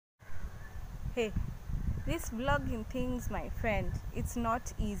Hey, this vlogging things, my friend, it's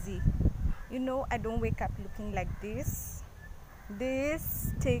not easy. I don't wake up looking like this.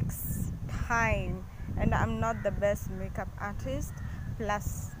 This takes time, and I'm not the best makeup artist.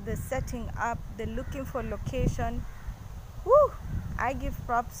 Plus, the setting up, the looking for location. Woo! I give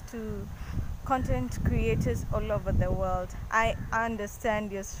props to content creators all over the world. I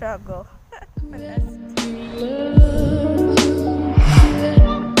understand your struggle.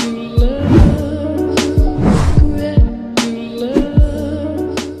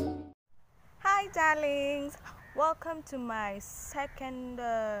 Hi darlings, welcome to my second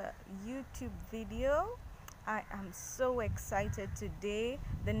YouTube video. I am so excited today.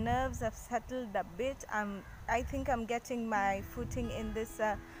 The nerves have settled a bit. I think I'm getting my footing in this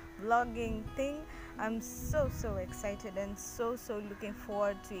vlogging thing. I'm so excited and so looking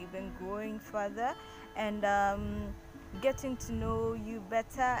forward to even going further and getting to know you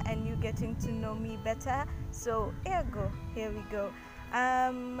better and you getting to know me better. So here we go.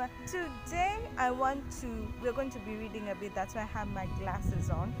 Today we're going to be reading a bit. That's why I have my glasses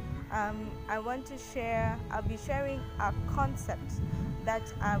on. I'll be sharing a concept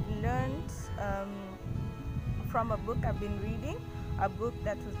that I've learned from a book I've been reading, a book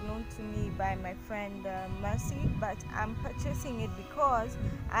that was loaned to me by my friend Mercy, but I'm purchasing it because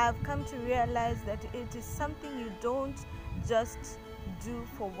I've come to realize that it is something you don't just do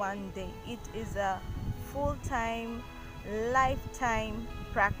for one day. It is a full-time, lifetime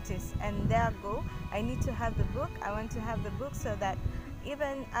practice, and there I go. I need to have the book. I want to have the book so that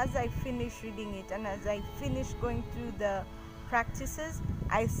even as I finish reading it and as I finish going through the practices,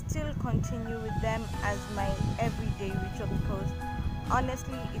 I still continue with them as my everyday ritual, because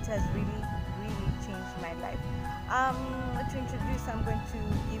honestly it has really changed my life. To introduce, I'm going to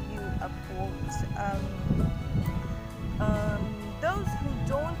give you a quote. Those who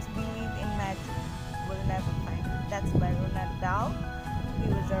don't believe in magic will never find it. That's by Ronald Dahl. He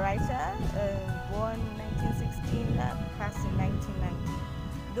was a writer, born in 1916, passed in 1990.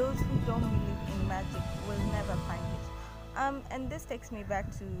 Those who don't believe in magic will never find it. And this takes me back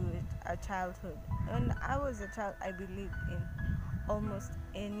to a childhood. When I was a child, I believed in almost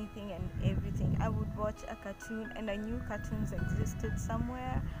anything and everything. I would watch a cartoon, and I knew cartoons existed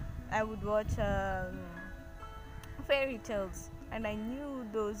somewhere. I would watch fairy tales, and I knew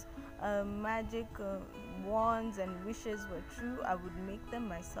those magic wands and wishes were true. I would make them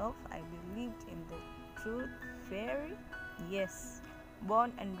myself. I believed in the truth fairy. Yes,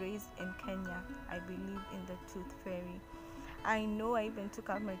 born and raised in Kenya, I believe in the tooth fairy. I know I even took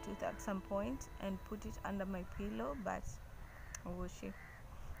out my tooth at some point and put it under my pillow, but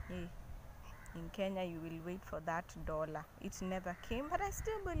yeah, in Kenya you will wait for that dollar. It never came, but I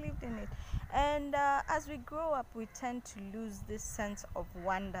still believed in it. And as we grow up, we tend to lose this sense of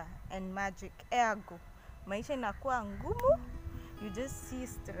wonder and magic. Ergo, maisha inakuwa ngumu. You just see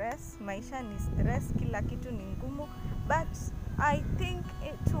stress. Maisha ni stress, kila kitu ni ngumu. But I think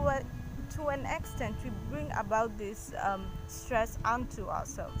to an extent we bring about this stress onto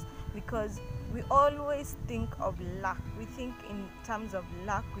ourselves, because we always think of luck. We think in terms of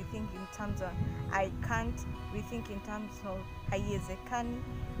luck. We think in terms of I can't. We think in terms of haiwezekani.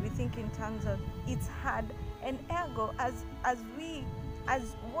 We think in terms of it's hard. And ergo, as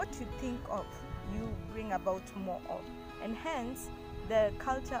what you think of, you bring about more of. And hence the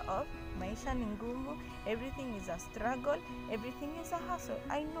culture of maisha ni ngumu, everything is a struggle, everything is a hustle.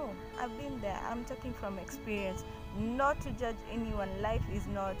 I know, I've been there. I'm talking from experience. Not to judge anyone. Life is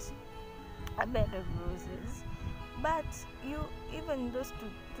not a bed of roses, but even those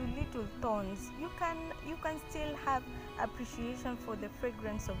two little thorns, you can still have appreciation for the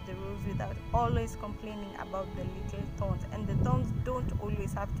fragrance of the rose without always complaining about the little thorns. And the thorns don't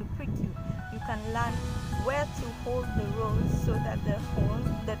always have to prick you. You can learn where to hold the rose so that the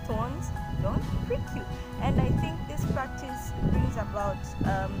thorns don't prick you. And I think this practice brings about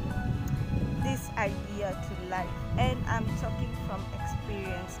this idea to life. And I'm talking from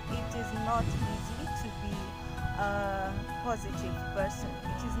experience. It is not easy to be a positive person.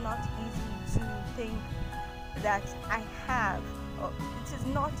 It is not easy to think that I have, or it is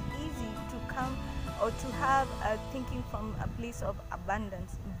not easy to come or to have a thinking from a place of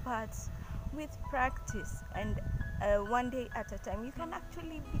abundance. But with practice and one day at a time, you can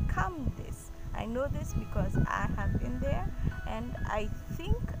actually become this. I know this because I have been there, and I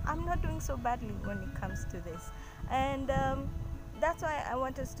think I'm not doing so badly when it comes to this. And that's why I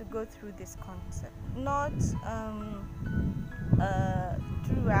want us to go through this concept, not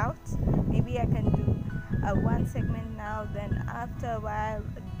throughout. Maybe I can do one segment now, then after a while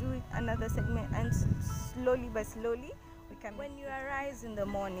do another segment, and slowly by slowly we can. When you arise in the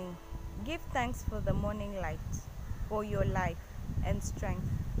morning, Give thanks for the morning light, for your life and strength.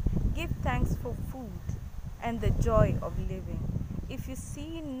 Give thanks for food and the joy of living. If you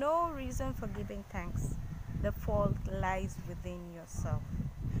see no reason for giving thanks, the fault lies within yourself.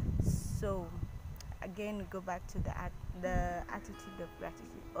 So, again, we go back to the attitude of gratitude,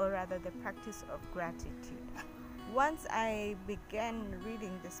 or rather, the practice of gratitude. Once I began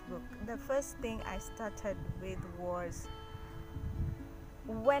reading this book, the first thing I started with was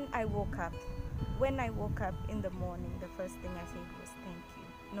when I woke up. When I woke up in the morning, the first thing I said was thank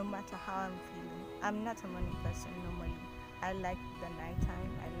you, no matter how I'm feeling. I'm not a morning person normally. I like the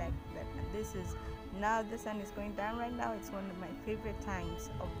nighttime. I like that. This is now the sun is going down right now. It's one of my favorite times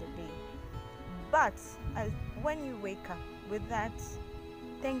of the day. But when you wake up with that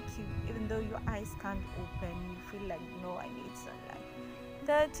thank you, even though your eyes can't open, you feel like, no, I need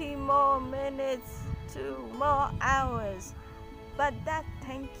sunlight. 30 more minutes, 2 more hours. But that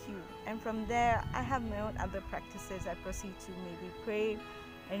thank you, and from there I have my own other practices. I proceed to maybe pray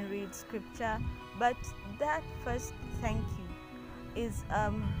and read scripture, but that first thank you is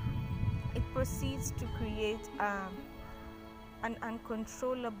it proceeds to create an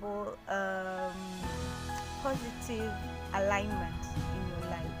uncontrollable positive alignment in your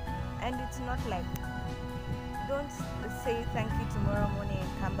life. And it's not like, don't say thank you tomorrow morning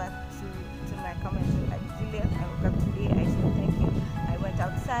and come back to my comments and like, Julia, I woke up today, I said thank you, I went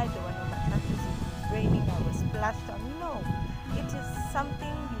outside, there were no mattresses, it was raining, I was splashed on. No, it is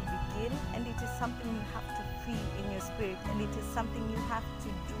something you begin, and it is something you have to feel in your spirit, and it is something you have to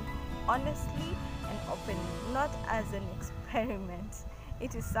do honestly and openly, not as an experiment.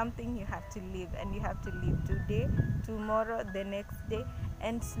 It is something you have to live, and you have to live today, tomorrow, the next day,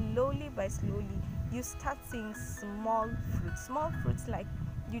 and slowly by slowly you start seeing small fruits like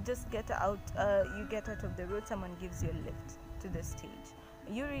you just get out of the road, someone gives you a lift to the stage,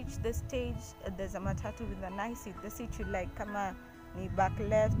 you reach the stage, there's a matatu with a nice seat, the seat you like, kama ni back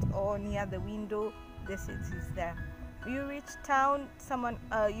left or near the window, the seat is there. You reach town,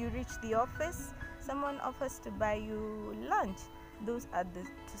 you reach the office, someone offers to buy you lunch. Those are the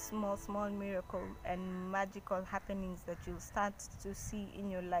small miracle and magical happenings that you'll start to see in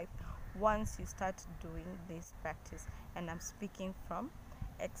your life once you start doing this practice. And I'm speaking from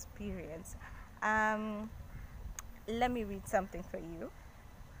experience. Let me read something for you.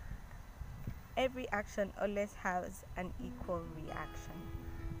 Every action always has an equal reaction.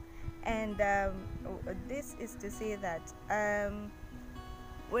 And this is to say that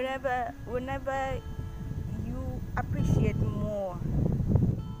whenever you appreciate more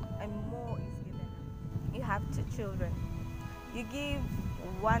and more is given, you have 2 children, you give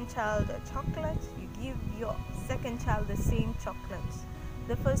one child a chocolate, you give your second child the same chocolate.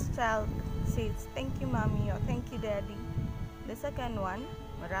 The first child says thank you mommy or thank you daddy, the second one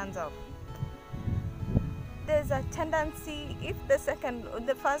runs off. There's a tendency, if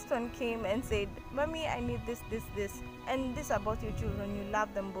the first one came and said, mommy, I need this, and this about your children, you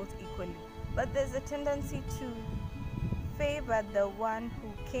love them both equally, but there's a tendency to favor the one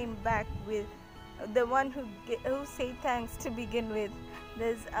who came back with, the one who said thanks to begin with.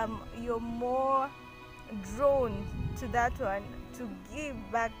 There's you're more drawn to that one to give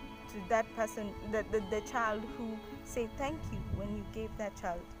back to that person, the child who said thank you when you gave that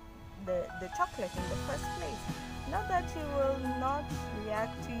child the chocolate in the first place. Not that you will not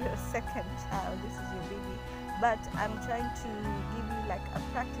react to your second child, this is your baby, but I'm trying to give you like a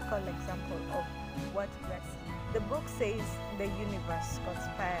practical example of what rest. The book says the universe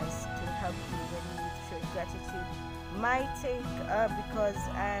conspires to help you when you show gratitude. My take, because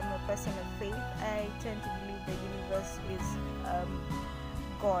I'm a person of faith, I tend to believe the universe is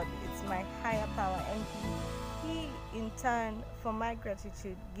God. It's my higher power, and he in turn, for my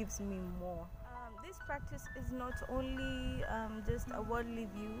gratitude, gives me more. This practice is not only just a worldly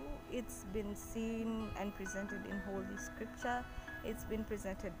view, it's been seen and presented in Holy Scripture, it's been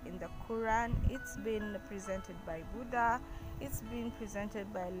presented in the Quran, it's been presented by Buddha, it's been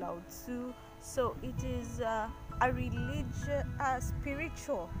presented by Lao Tzu. So it is a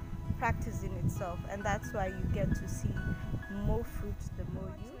spiritual practice in itself, and that's why you get to see more fruits the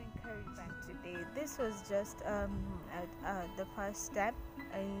more you encourage you today. This was just the first step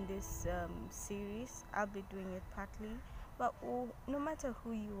in this series. I'll be doing it partly, but no matter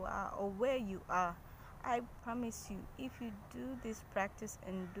who you are or where you are, I promise you, if you do this practice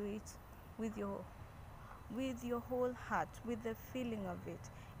and do it with your whole heart, with the feeling of it,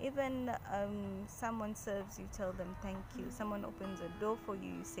 even someone serves you, tell them thank you. Someone opens a door for you,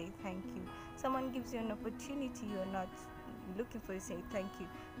 you say thank you. Someone gives you an opportunity you're not looking for you, say thank you,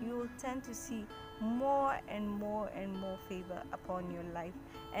 you will tend to see more and more and more favor upon your life.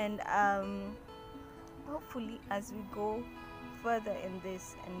 And hopefully, as we go further in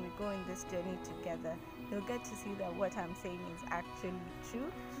this and we go in this journey together, you'll get to see that what I'm saying is actually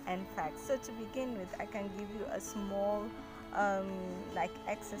true and fact. So to begin with, I can give you a small like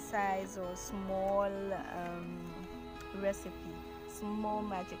exercise or small recipe, small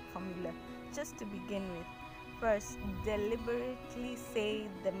magic formula, just to begin with. First, deliberately say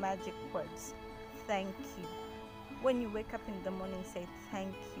the magic words, thank you. When you wake up in the morning, say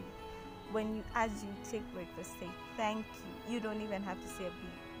thank you. As you take breakfast, say thank you. You don't even have to say a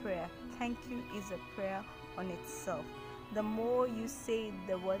big prayer. Thank you is a prayer on itself. The more you say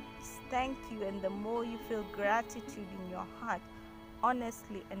the words thank you, and the more you feel gratitude in your heart,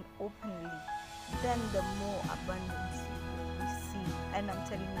 honestly and openly, then the more abundance you will receive. And I'm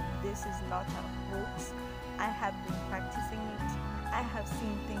telling you, this is not a hoax. I have been practicing it. I have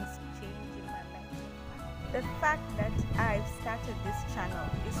seen things change in my life. The fact that I've started this channel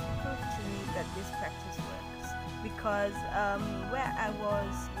is proof to me that this practice works. Because where I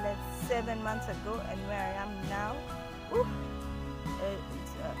was, let's 7 months ago, and where I am now,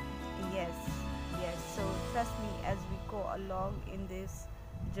 yes. So trust me, as we go along in this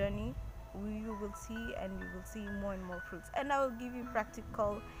journey, you will see, and you will see more and more fruits. And I will give you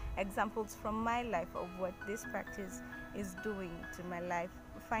practical examples from my life of what this practice is doing to my life,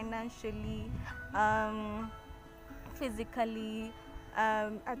 financially, physically,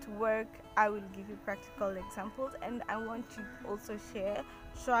 at work. I will give you practical examples, and I want you to also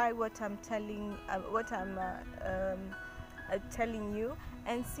try what I'm telling you,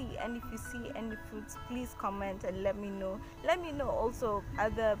 and see. And if you see any fruits, please comment and let me know. Let me know also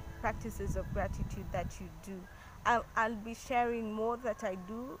other practices of gratitude that you do. I'll be sharing more that I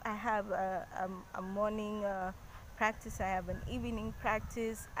do. I have a morning practice, I have an evening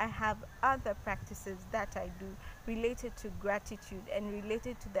practice, I have other practices that I do related to gratitude and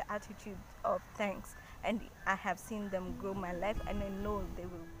related to the attitude of thanks, and I have seen them grow my life, and I know they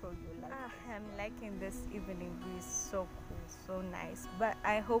will grow your life. I'm liking this evening breeze, so cool, so nice, but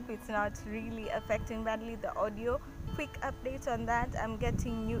I hope it's not really affecting badly the audio. Quick update on that: I'm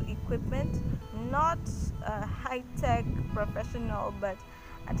getting new equipment, not high-tech professional, but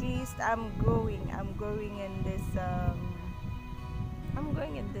at least I'm growing in this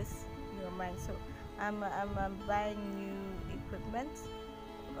your mind. So I'm buying new equipment,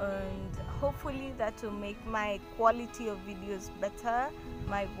 and hopefully that will make my quality of videos better,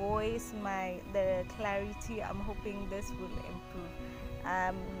 my voice, the clarity. I'm hoping this will improve.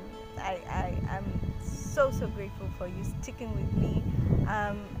 I'm so grateful for you sticking with me.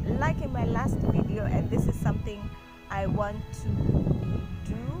 Like in my last video, and this is something I want to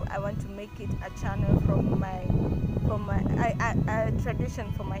do. I want to make it a channel a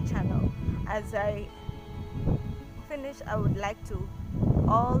tradition for my channel. As I finish, I would like to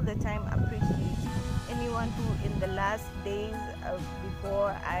all the time appreciate anyone who in the last days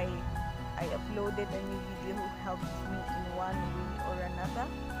before I uploaded a new video, who helped me in one way or another.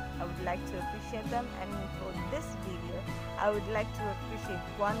 I would like to appreciate them, and for this video I would like to appreciate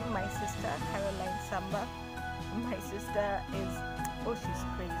my sister, Caroline Samba. My sister is,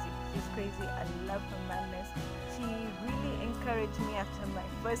 she's crazy. I love her madness. She really encouraged me after my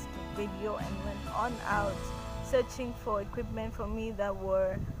first video and went on out searching for equipment for me that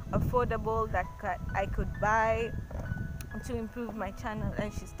were affordable, that I could buy to improve my channel,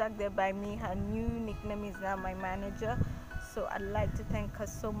 and she stuck there by me. Her new nickname is now my manager, so I'd like to thank her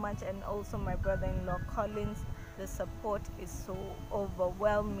so much, and also my brother-in-law Collins. The support is so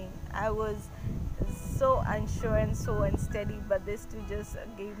overwhelming. I was so unsure and so unsteady, but this two just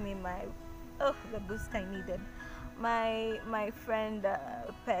gave me the boost I needed. My friend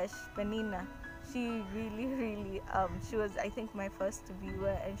Penina, she really she was, I think, my first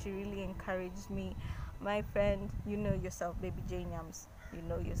viewer, and she really encouraged me. My friend, you know yourself, baby Jane Yams, you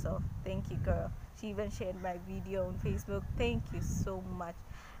know yourself. Thank you, girl. She even shared my video on Facebook. Thank you so much.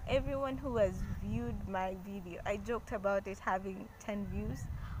 Everyone who has viewed my video, I joked about it having 10 views.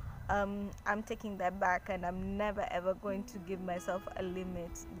 I'm taking that back, and I'm never ever going to give myself a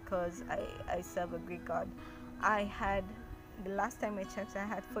limit, because I serve a great God. The last time I checked, I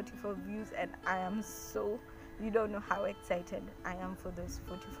had 44 views, and I am so, you don't know how excited I am for those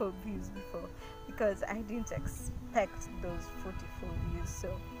 44 views before, because I didn't expect those 44 views.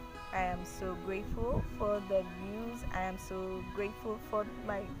 So I am so grateful for the views. I am so grateful for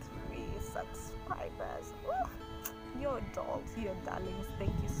my 3 subscribers. Ooh, you're dolls, you're darlings.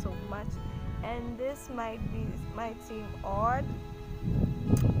 Thank you so much. And this might seem odd.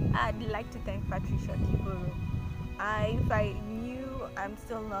 I'd like to thank Patricia Kiburu. if I knew I'm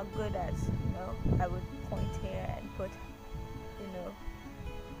still not good at, I would point here and put, you know,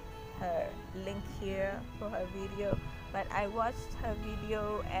 her link here for her video. But I watched her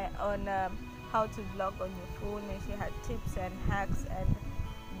video on how to vlog on your phone, and she had tips and hacks, and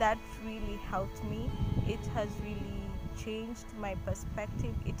that really helped me. It has really changed my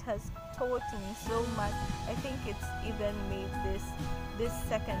perspective. It has taught me so much. I think it's even made this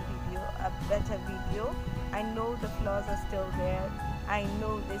second video a better video. I know the flaws are still there, I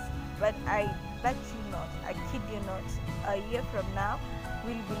know this, but I bet you not, I kid you not, a year from now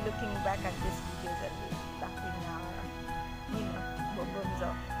we'll be looking back at these videos and we'll be laughing our, boboms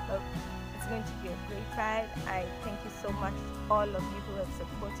off. So it's going to be a great ride. I thank you so much, all of you who have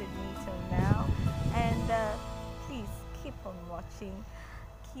supported me till now, and please keep on watching,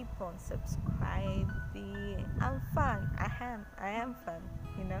 keep on subscribing. I'm fun. I am fun,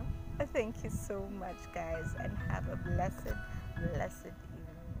 Thank you so much, guys, and have a blessed evening.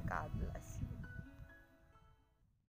 God bless.